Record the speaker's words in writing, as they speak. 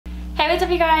Hey, what's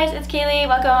up you guys? It's Cailey.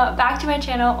 Welcome back to my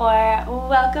channel, or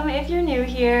welcome if you're new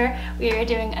here. We are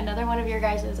doing another one of your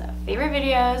guys' favorite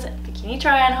videos, bikini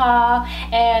try on haul,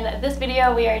 and this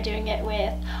video we are doing it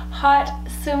with Haute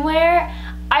swimwear.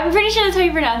 I'm pretty sure that's how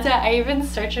you pronounce it. I even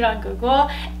searched it on Google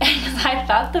and I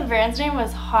thought the brand's name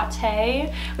was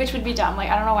Haute, which would be dumb.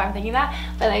 Like, I don't know why I'm thinking that,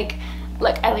 but like,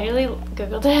 look, I literally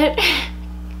Googled it.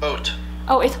 Haute.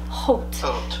 Oh, it's Haute.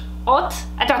 Haute. Haute?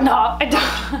 I don't know. I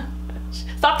don't.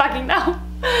 Stop talking now.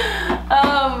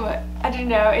 I don't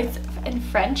know, it's in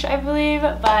French I believe,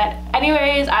 but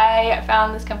anyways, I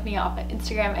found this company off of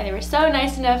Instagram and they were so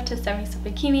nice enough to send me some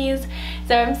bikinis,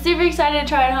 so I'm super excited to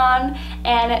try it on.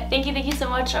 And thank you so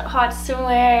much Haute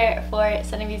swimwear for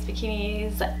sending these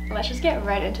bikinis. Let's just get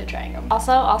right into trying them.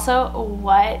 Also,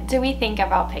 what do we think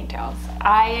about pigtails?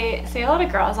 I see a lot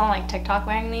of girls on like TikTok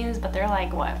wearing these, but they're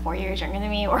like, what, 4 years younger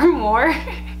than me or more?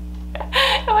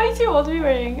 Am I too old to be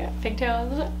wearing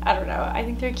pigtails? I don't know. I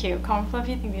think they're cute. Comment below if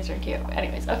you think these are cute.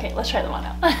 Anyways, okay, let's try them on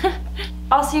now.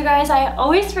 Also, you guys, I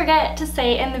always forget to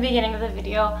say in the beginning of the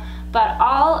video, but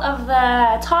all of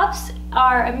the tops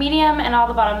are a medium and all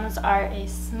the bottoms are a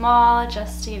small,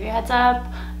 just to give you a heads up.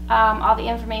 All the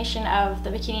information of the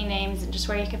bikini names and just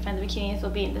where you can find the bikinis will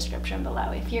be in the description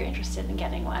below if you're interested in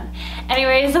getting one.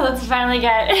 Anyways, so let's finally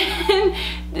get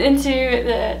into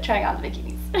the trying on the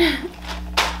bikinis.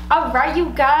 Alright you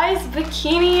guys,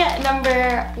 bikini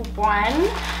number 1.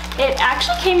 It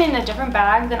actually came in a different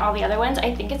bag than all the other ones.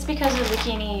 I think it's because the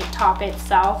bikini top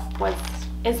itself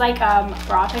is like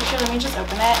bra texture. Let me just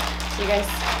open it so you guys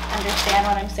understand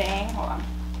what I'm saying. Hold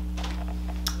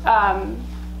on.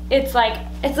 It's like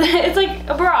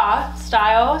a bra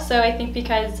style, so I think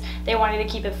because they wanted to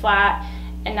keep it flat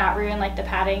and not ruin like the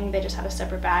padding, they just had a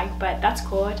separate bag, but that's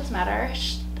cool, it doesn't matter.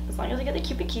 As long as I get the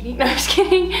cute bikini. No, I'm just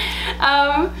kidding.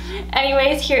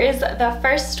 Anyways, here is the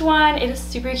first one. It is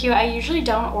super cute. I usually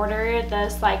don't order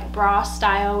this like bra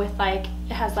style with like,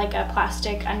 it has like a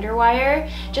plastic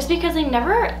underwire, just because they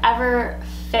never ever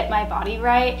fit my body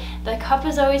right. The cup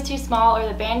is always too small or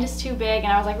the band is too big,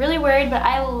 and I was like really worried, but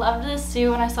I loved this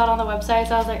suit when I saw it on the website,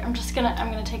 so I was like, I'm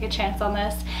gonna take a chance on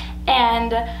this.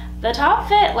 And the top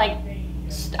fit, like,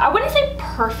 I wouldn't say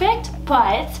perfect,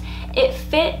 but it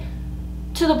fit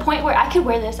to the point where I could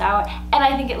wear this out and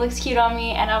I think it looks cute on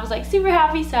me, and I was like super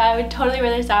happy, so I would totally wear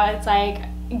this out. It's like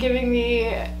giving me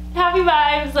happy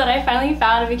vibes that I finally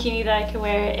found a bikini that I could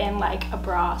wear in like a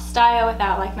bra style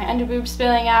without like my underboob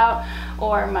spilling out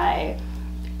or my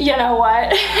you know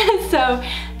what. So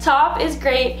top is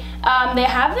great. They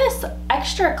have this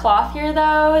extra cloth here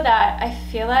though that I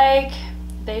feel like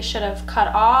they should have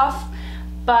cut off,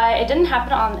 but it didn't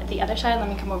happen on the other side. Let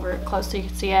me come over close so you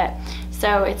can see it.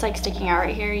 So it's like sticking out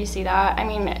right here, you see that? I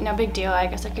mean, no big deal. I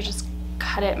guess I could just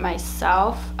cut it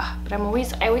myself, but I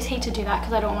always hate to do that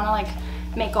because I don't want to like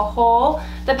make a hole.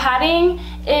 The padding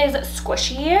is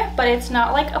squishy, but it's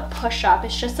not like a push-up.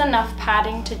 It's just enough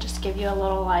padding to just give you a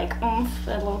little like oomph,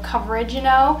 a little coverage, you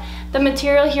know? The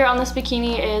material here on this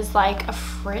bikini is like a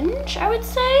fringe, I would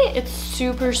say. It's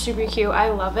super cute.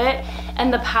 I love it.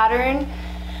 And the pattern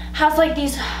has like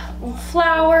these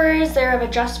flowers. They have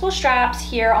adjustable straps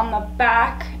here on the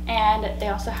back, and they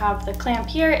also have the clamp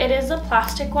here. It is a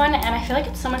plastic one, and I feel like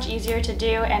it's so much easier to do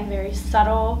and very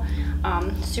subtle.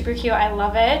 Super cute. I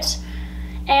love it,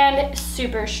 and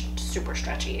super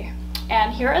stretchy.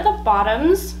 And here are the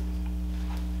bottoms.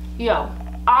 Yo,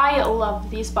 I love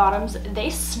these bottoms. They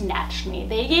snatched me.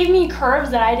 They gave me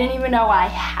curves that I didn't even know I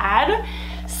had,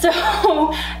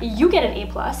 so you get an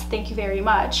A+. Thank you very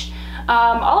much.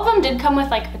 All of them did come with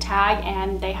like a tag,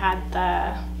 and they had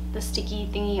the sticky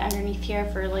thingy underneath here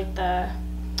for like the,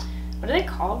 what are they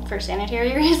called, for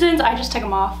sanitary reasons. I just took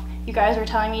them off. You guys were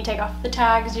telling me to take off the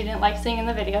tags. You didn't like seeing in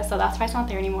the video, so that's why it's not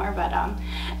there anymore. But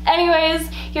anyways,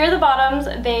 here are the bottoms.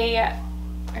 They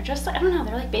are just, I don't know,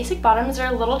 they're like basic bottoms.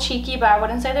 They're a little cheeky, but I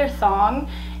wouldn't say they're thong,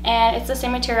 and it's the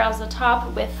same material as the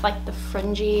top with like the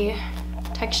fringy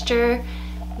texture.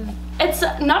 It's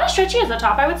not as stretchy as the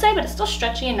top, I would say, but it's still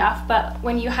stretchy enough. But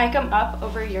when you hike them up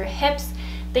over your hips,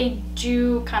 they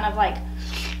do kind of like,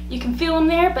 you can feel them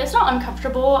there, but it's not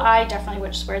uncomfortable. I definitely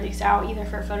would just wear these out either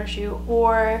for a photo shoot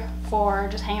or for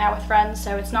just hanging out with friends,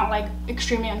 so it's not like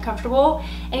extremely uncomfortable.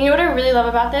 And you know what I really love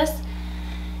about this?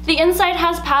 The inside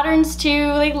has patterns too.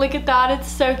 Like, look at that, it's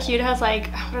so cute. It has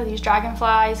like, what are these,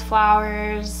 dragonflies,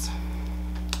 flowers,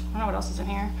 I don't know what else is in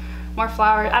here. More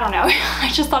flowers, I don't know. I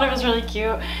just thought it was really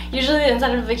cute. Usually the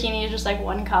inside of a bikini is just like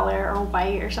one color or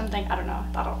white or something. I don't know,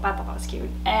 I thought that was cute.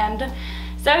 And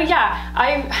so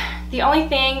yeah, the only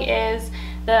thing is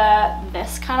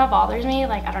this kind of bothers me.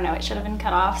 Like, I don't know, it should have been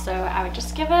cut off, so I would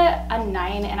just give it a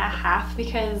 9.5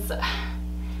 because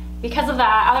because of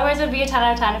that. Otherwise it would be a 10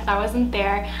 out of 10 if that wasn't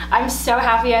there. I'm so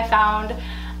happy I found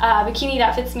a bikini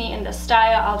that fits me in this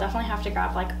style. I'll definitely have to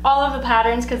grab like all of the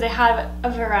patterns because they have a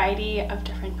variety of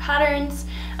different patterns.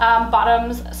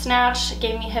 Bottoms snatch,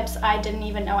 gave me hips I didn't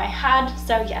even know I had.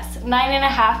 So yes,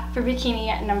 9.5 for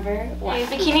bikini number 1.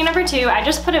 Okay, bikini number 2, I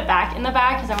just put it back in the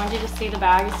bag because I wanted you to see the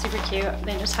bag. It's super cute.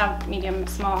 They just have medium,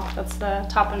 small. That's the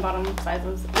top and bottom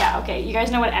sizes. Yeah, okay, you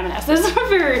guys know what M&S is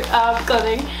for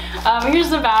clothing. Here's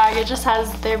the bag. It just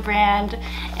has their brand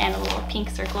and a little pink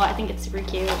circle. I think it's super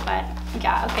cute, but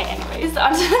yeah, okay, anyways,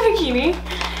 onto the bikini.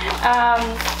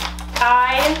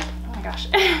 Oh my gosh.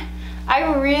 I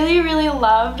really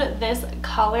loved this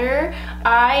color.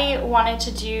 I wanted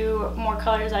to do more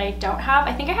colors that I don't have.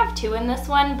 I think I have 2 in this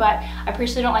one, but I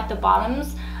personally don't like the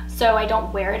bottoms, so I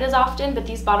don't wear it as often, but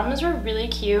these bottoms are really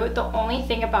cute. The only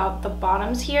thing about the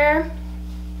bottoms here,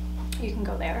 you can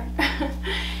go there,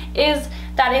 is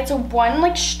that it's one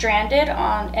like stranded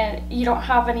on, and you don't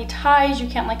have any ties, you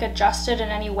can't like adjust it in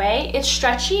any way. It's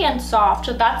stretchy and soft,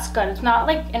 so that's good. It's not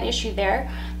like an issue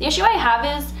there. The issue I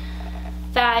have is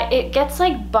that it gets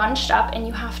like bunched up and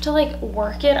you have to like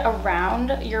work it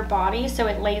around your body so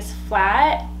it lays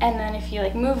flat, and then if you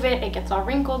like move it, it gets all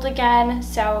wrinkled again.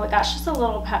 So that's just a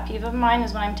little pet peeve of mine,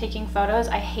 is when I'm taking photos,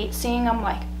 I hate seeing them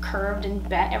like curved and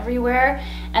bent everywhere.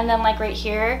 And then like right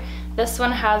here, this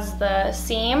one has the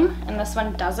seam and this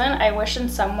one doesn't. I wish in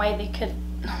some way they could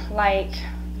like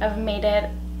have made it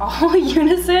all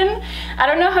unison. I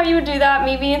don't know how you would do that.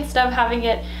 Maybe instead of having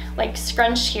it like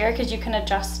scrunched here, because you can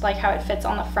adjust like how it fits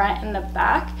on the front and the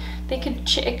back, they could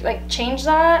change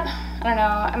that. I don't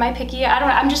know, am I picky? I don't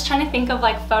know. I'm just trying to think of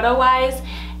like photo wise.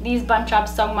 These bunch up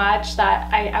so much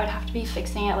that I would have to be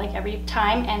fixing it like every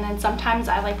time, and then sometimes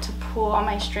I like to pull on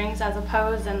my strings as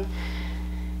opposed, and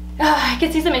I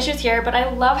can see some issues here, but I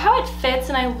love how it fits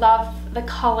and I love the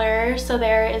color. So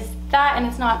there is that, and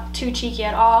it's not too cheeky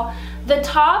at all. The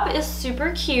top is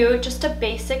super cute, just a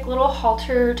basic little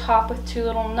halter top with 2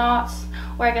 little knots,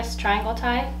 or I guess triangle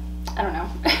tie, I don't know.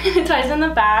 It ties in the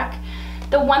back.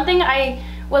 The one thing I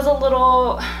was a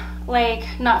little like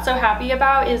not so happy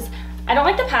about is I don't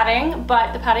like the padding,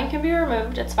 but the padding can be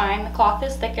removed, it's fine. The cloth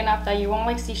is thick enough that you won't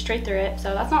like see straight through it,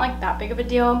 so that's not like that big of a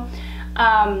deal.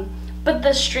 But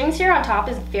the strings here on top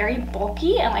is very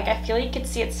bulky, and like I feel you could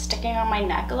see it sticking on my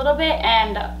neck a little bit,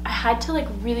 and I had to like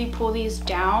really pull these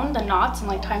down, the knots, and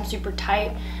like tie them super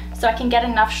tight so I can get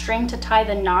enough string to tie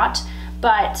the knot.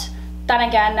 But then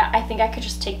again, I think I could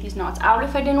just take these knots out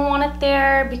if I didn't want it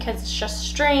there, because it's just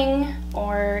string,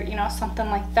 or you know, something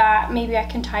like that. Maybe I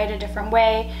can tie it a different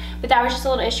way, but that was just a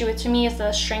little issue with, to me, is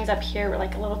the strings up here were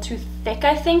like a little too thick,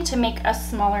 I think, to make a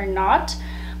smaller knot.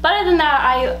 But other than that,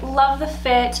 I love the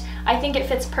fit. I think it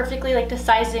fits perfectly, like the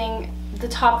sizing, the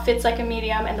top fits like a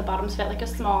medium and the bottoms fit like a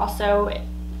small, so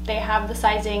they have the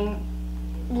sizing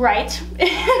right,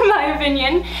 in my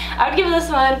opinion. I would give this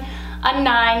one a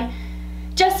 9,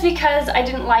 just because I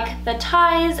didn't like the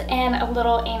ties and a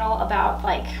little anal about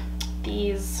like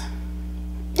these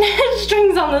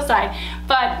strings on the side,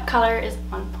 but color is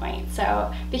on point.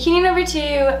 So bikini number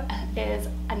 2 is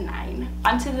a 9.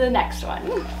 On to the next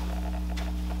one.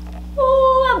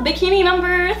 Ooh, bikini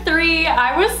number 3.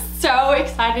 I was so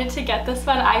excited to get this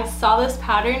one. I saw this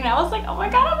pattern and I was like, oh my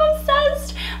god, I'm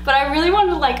obsessed. But I really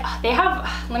wanted to like, they have,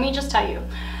 let me just tell you,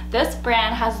 this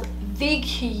brand has the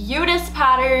cutest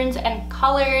patterns and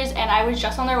colors, and I was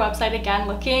just on their website again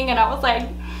looking, and I was like,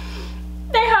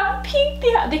 they have pink,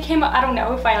 they came up, I don't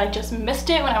know if I like just missed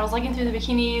it when I was looking through the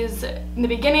bikinis in the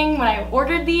beginning when I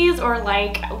ordered these, or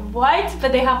like what,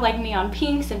 but they have like neon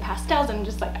pinks and pastels, and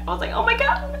just like, I was like, oh my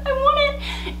god, I want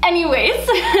it.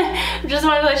 Anyways, just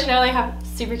wanted to let you know they have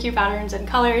super cute patterns and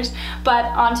colors. But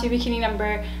on to bikini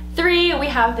number 3, we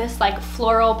have this like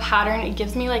floral pattern. It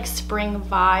gives me like spring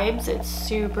vibes. It's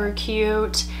super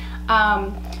cute.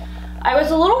 I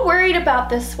was a little worried about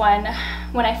this one.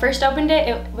 When I first opened it,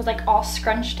 it was like all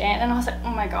scrunched in, and I was like, oh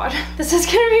my god, this is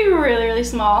gonna be really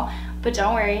small. But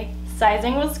don't worry,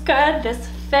 sizing was good. This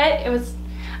fit, it was,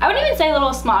 I wouldn't even say a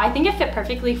little small. I think it fit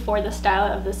perfectly for the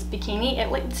style of this bikini. It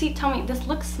like, see, tell me, this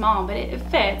looks small, but it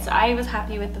fits. I was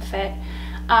happy with the fit.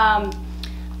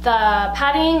 The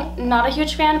padding, not a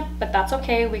huge fan, but that's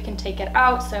okay. We can take it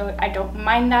out, so I don't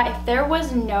mind that. If there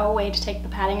was no way to take the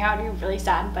padding out, I'd be really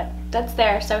sad, but that's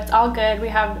there, so it's all good. We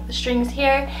have the strings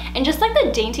here, and just like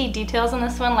the dainty details on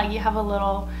this one, like you have a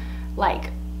little,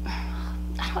 like,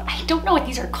 I don't know what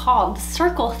these are called,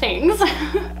 circle things.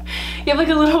 You have like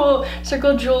a little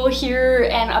circle jewel here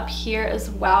and up here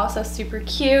as well, so super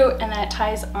cute. And then it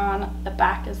ties on the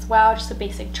back as well, just a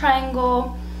basic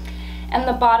triangle. And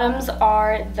the bottoms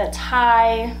are the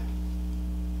tie,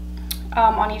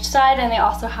 on each side, and they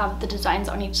also have the designs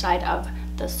on each side of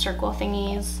the circle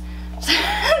thingies.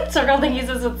 Circle thingies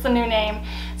is what's the new name.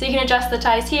 So you can adjust the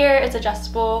ties here. It's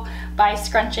adjustable by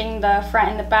scrunching the front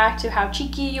and the back to how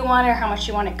cheeky you want it or how much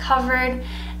you want it covered.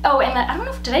 Oh, and then, I don't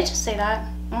know if, did I just say that?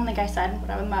 I don't think I said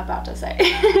what I'm about to say.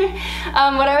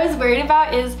 What I was worried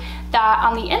about is that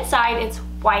on the inside it's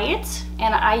white,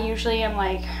 and I usually am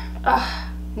like, ugh,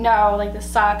 no, like this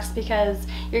sucks, because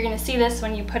you're gonna see this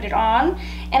when you put it on.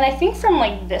 And I think from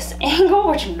like this angle,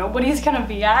 which nobody's gonna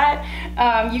be at,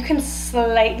 you can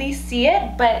slightly see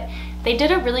it, but they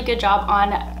did a really good job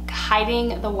on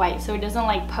hiding the white so it doesn't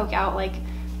like poke out. Like,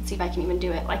 let's see if I can even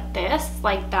do it like this.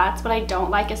 Like, that's what I don't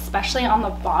like, especially on the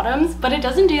bottoms, but it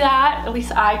doesn't do that. At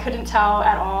least I couldn't tell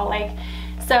at all. Like,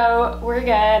 so we're good.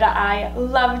 I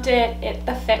loved it.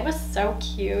 The fit was so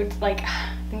cute. Like, I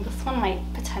think this one might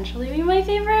potentially be my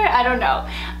favorite. I don't know.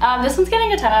 This one's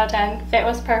getting a 10 out of 10. Fit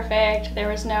was perfect. There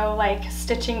was no like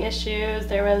stitching issues.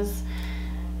 There was,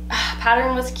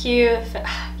 pattern was cute.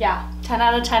 Yeah, 10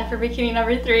 out of 10 for bikini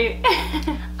number 3.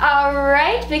 All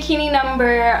right, bikini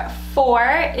number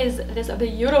 4 is this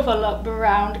beautiful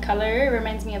brown color. It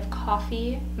reminds me of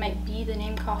coffee. Might be the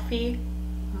name coffee.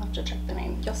 I'll have to check the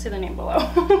name. You'll see the name below.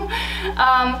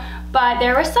 But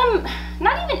there were some,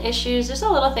 not even issues, just a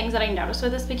little things that I noticed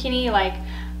with this bikini. Like,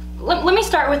 let me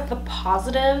start with the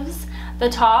positives. The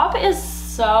top is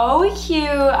so cute.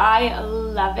 I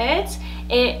love it.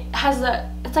 It has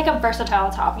it's like a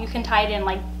versatile top. You can tie it in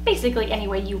like basically any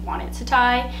way you want it to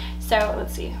tie. So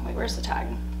let's see, wait, where's the tag?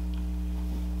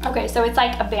 Okay, so it's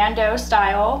like a bandeau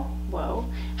style. Whoa.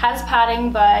 Has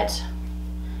padding, but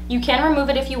you can remove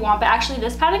it if you want. But actually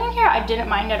this padding in here, I didn't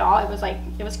mind at all. It was like,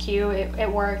 it was cute, it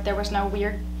worked. There was no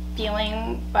weird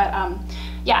feeling, but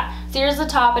yeah. So here's the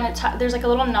top, and there's like a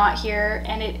little knot here,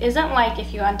 and it isn't like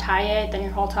if you untie it then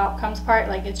your whole top comes apart.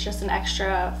 Like, it's just an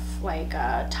extra like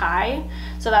tie,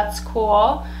 so that's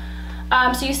cool.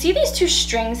 So you see these 2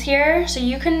 strings here, so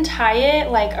you can tie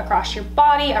it like across your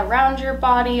body, around your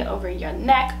body, over your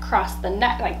neck, across the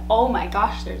neck. Like, oh my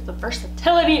gosh, there's the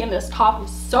versatility in this top. Is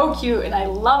so cute, and I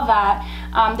love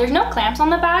that. There's no clamps on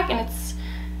the back, and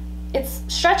it's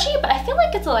stretchy, but I feel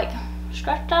like it's like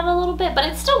stretched out a little bit, but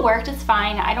it still worked. It's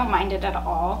fine. I don't mind it at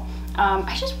all.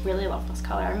 I just really love this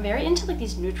color. I'm very into like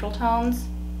these neutral tones.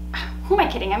 Who am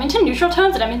I kidding? I'm into neutral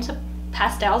tones, and I'm into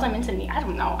pastels. I'm into, I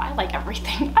don't know, I like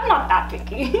everything. I'm not that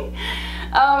picky.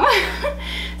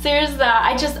 So here's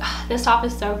that. This top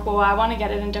is so cool. I want to get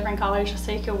it in different colors just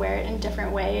so you can wear it in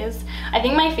different ways. I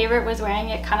think my favorite was wearing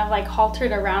it kind of like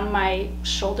haltered around my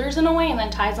shoulders in a way, and then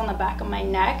ties on the back of my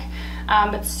neck.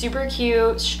 But super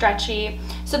cute, stretchy.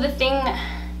 So the thing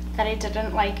that I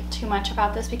didn't like too much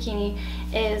about this bikini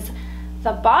is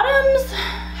the bottoms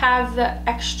have the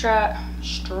extra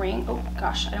string. Oh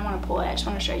gosh, I don't want to pull it. I just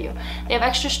want to show you. They have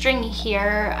extra string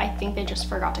here. I think they just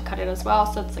forgot to cut it as well.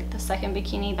 So it's like the second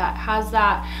bikini that has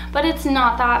that, but it's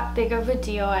not that big of a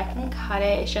deal. I can cut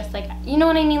it. It's just like, you know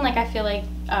what I mean? Like, I feel like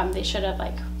they should have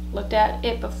like looked at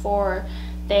it before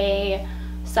they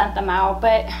sent them out,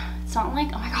 but it's not like,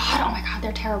 oh my god,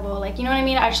 they're terrible. Like, you know what I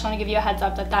mean? I just want to give you a heads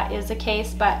up that that is the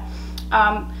case. But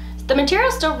the material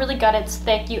is still really good. It's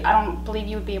thick. I don't believe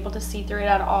you would be able to see through it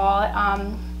at all.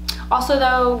 Also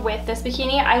though, with this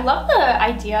bikini, I love the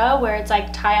idea where it's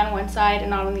like tie on one side and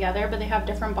not on the other, but they have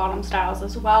different bottom styles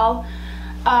as well.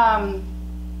 The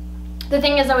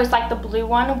thing is, I always like the blue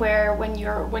one where when you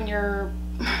have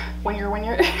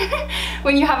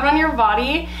it on your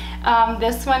body,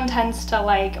 this one tends to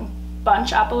like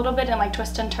bunch up a little bit and like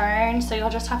twist and turn, so you'll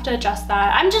just have to adjust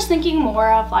that. I'm just thinking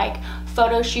more of like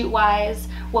photo shoot wise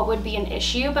what would be an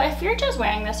issue, but if you're just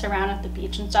wearing this around at the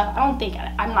beach and stuff, I'm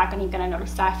not even gonna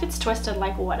notice that. If it's twisted,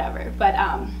 like whatever. But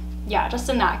yeah, just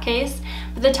in that case.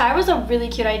 But the tie was a really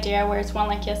cute idea where it's one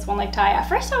like kiss, one like tie. At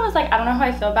first I was like, I don't know how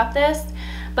I feel about this,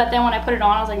 but then when I put it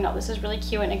on, I was like, no, this is really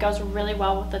cute, and it goes really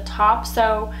well with the top.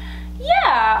 So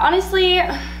yeah, honestly,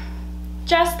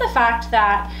 just the fact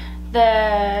that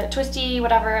the twisty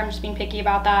whatever, I'm just being picky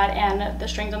about that, and the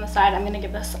strings on the side, I'm gonna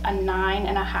give this a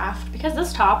 9.5 because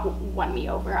this top won me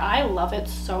over. I love it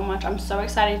so much. I'm so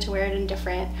excited to wear it in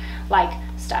different like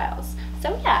styles.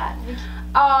 So yeah.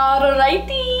 Alrighty.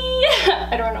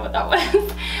 I don't know what that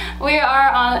was. We are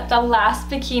on the last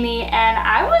bikini, and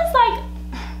I was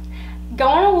like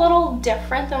going a little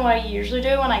different than what I usually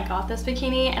do when I got this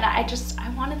bikini, and I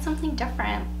wanted something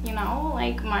different, you know,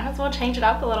 like might as well change it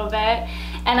up a little bit.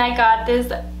 And I got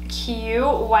this cute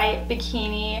white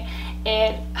bikini.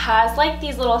 It has like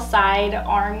these little side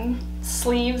arm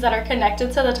sleeves that are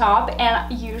connected to the top,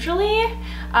 and usually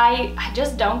I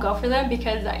just don't go for them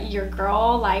because your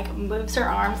girl like moves her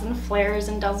arms and flares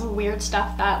and does weird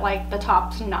stuff that like the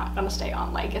top's not gonna stay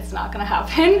on, like it's not gonna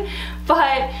happen.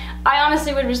 But I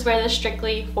honestly would just wear this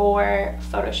strictly for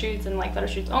photo shoots and like photo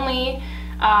shoots only.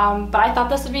 But I thought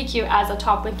this would be cute as a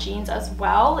top with jeans as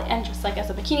well, and just like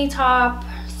as a bikini top.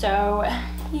 So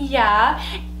yeah,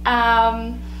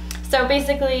 so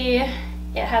basically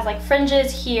it has like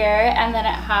fringes here, and then it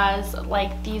has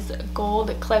like these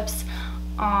gold clips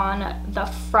on the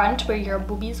front where your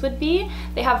boobies would be.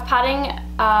 They have padding,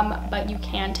 but you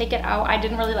can take it out. I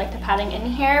didn't really like the padding in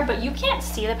here, but you can't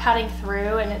see the padding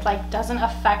through, and it like doesn't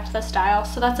affect the style,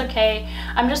 so that's okay.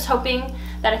 I'm just hoping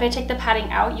that if I take the padding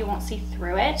out, you won't see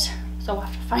through it, so we'll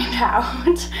have to find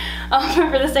out.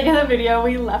 But for the sake of the video,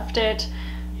 we left it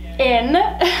in.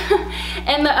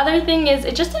 And the other thing is,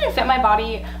 it just didn't fit my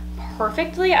body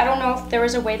perfectly. I don't know if there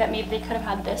was a way that maybe they could have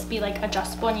had this be like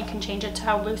adjustable and you can change it to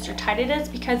how loose or tight it is,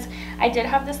 because I did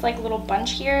have this like little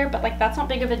bunch here, but like that's not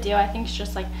big of a deal. I think it's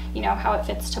just like, you know, how it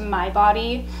fits to my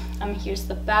body. Here's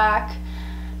the back.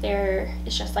 There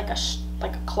is just like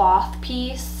a cloth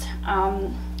piece.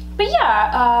 But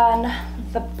yeah,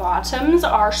 the bottoms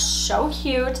are so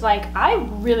cute. Like I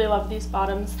really love these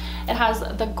bottoms. It has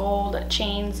the gold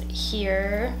chains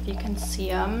here, if you can see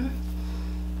them.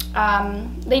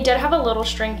 They did have a little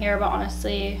string here, but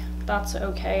honestly that's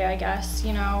okay, I guess,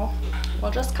 you know,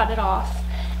 we'll just cut it off.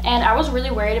 And I was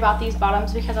really worried about these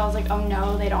bottoms because I was like, oh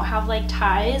no, they don't have like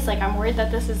ties. Like I'm worried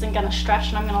that this isn't gonna stretch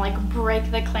and I'm gonna like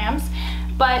break the clamps,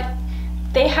 but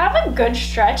they have a good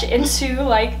stretch into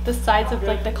like the sides of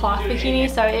like the cloth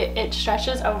bikini, so it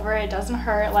stretches over, it doesn't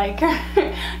hurt, like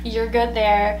you're good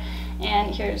there.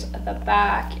 And here's the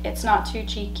back. It's not too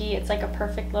cheeky, it's like a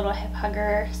perfect little hip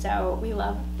hugger, so we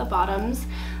love the bottoms.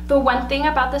 The one thing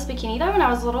about this bikini though, and I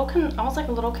was a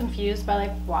little confused by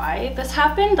like why this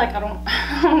happened. Like I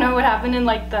don't know what happened in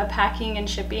like the packing and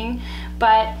shipping,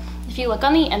 but if you look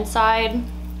on the inside,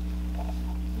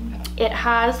 it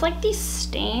has like these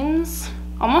stains,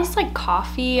 almost like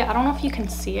coffee. I don't know if you can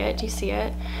see it. Do you see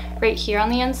it? Right here on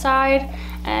the inside.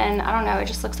 And I don't know, it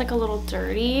just looks like a little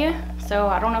dirty. So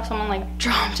I don't know if someone like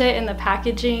dropped it in the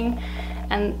packaging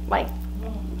and like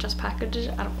just packaged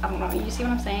it. I don't know, you see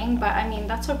what I'm saying? But I mean,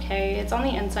 that's okay. It's on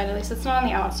the inside, at least it's not on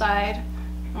the outside.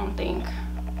 I don't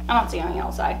see it on the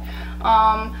outside.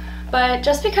 But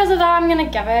just because of that, I'm gonna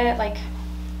give it like,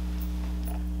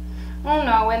 I don't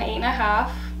know, an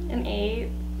 8.5, an 8,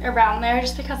 around there,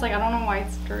 just because like I don't know why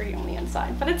it's dirty on the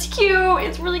inside, but it's cute.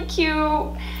 It's really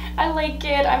cute. I like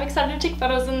it. I'm excited to take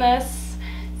photos in this.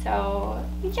 So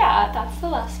yeah, that's the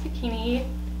last bikini,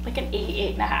 like an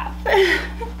 8,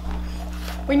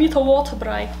 8.5. We need a water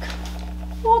break.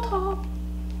 Water.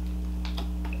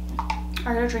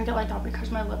 I gotta drink it like that because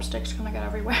my lipstick's gonna get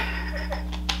everywhere.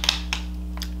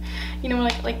 You know,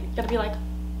 like gotta be like,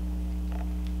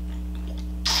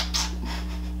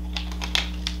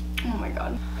 oh my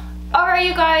god. Alright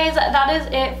you guys, that is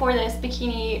it for this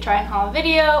bikini try and haul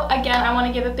video. Again, I want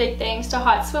to give a big thanks to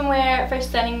Haute Swimwear for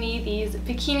sending me these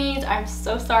bikinis. I'm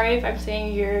so sorry if I'm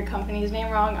saying your company's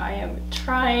name wrong. I am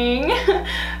trying.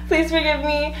 Please forgive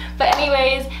me. But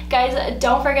anyways, guys,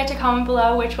 don't forget to comment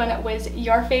below which one was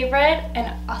your favorite.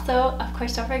 And also, of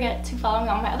course, don't forget to follow me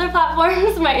on my other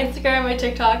platforms, my Instagram, my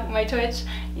TikTok, my Twitch.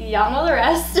 Y'all know the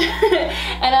rest.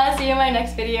 And I'll see you in my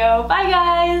next video. Bye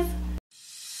guys!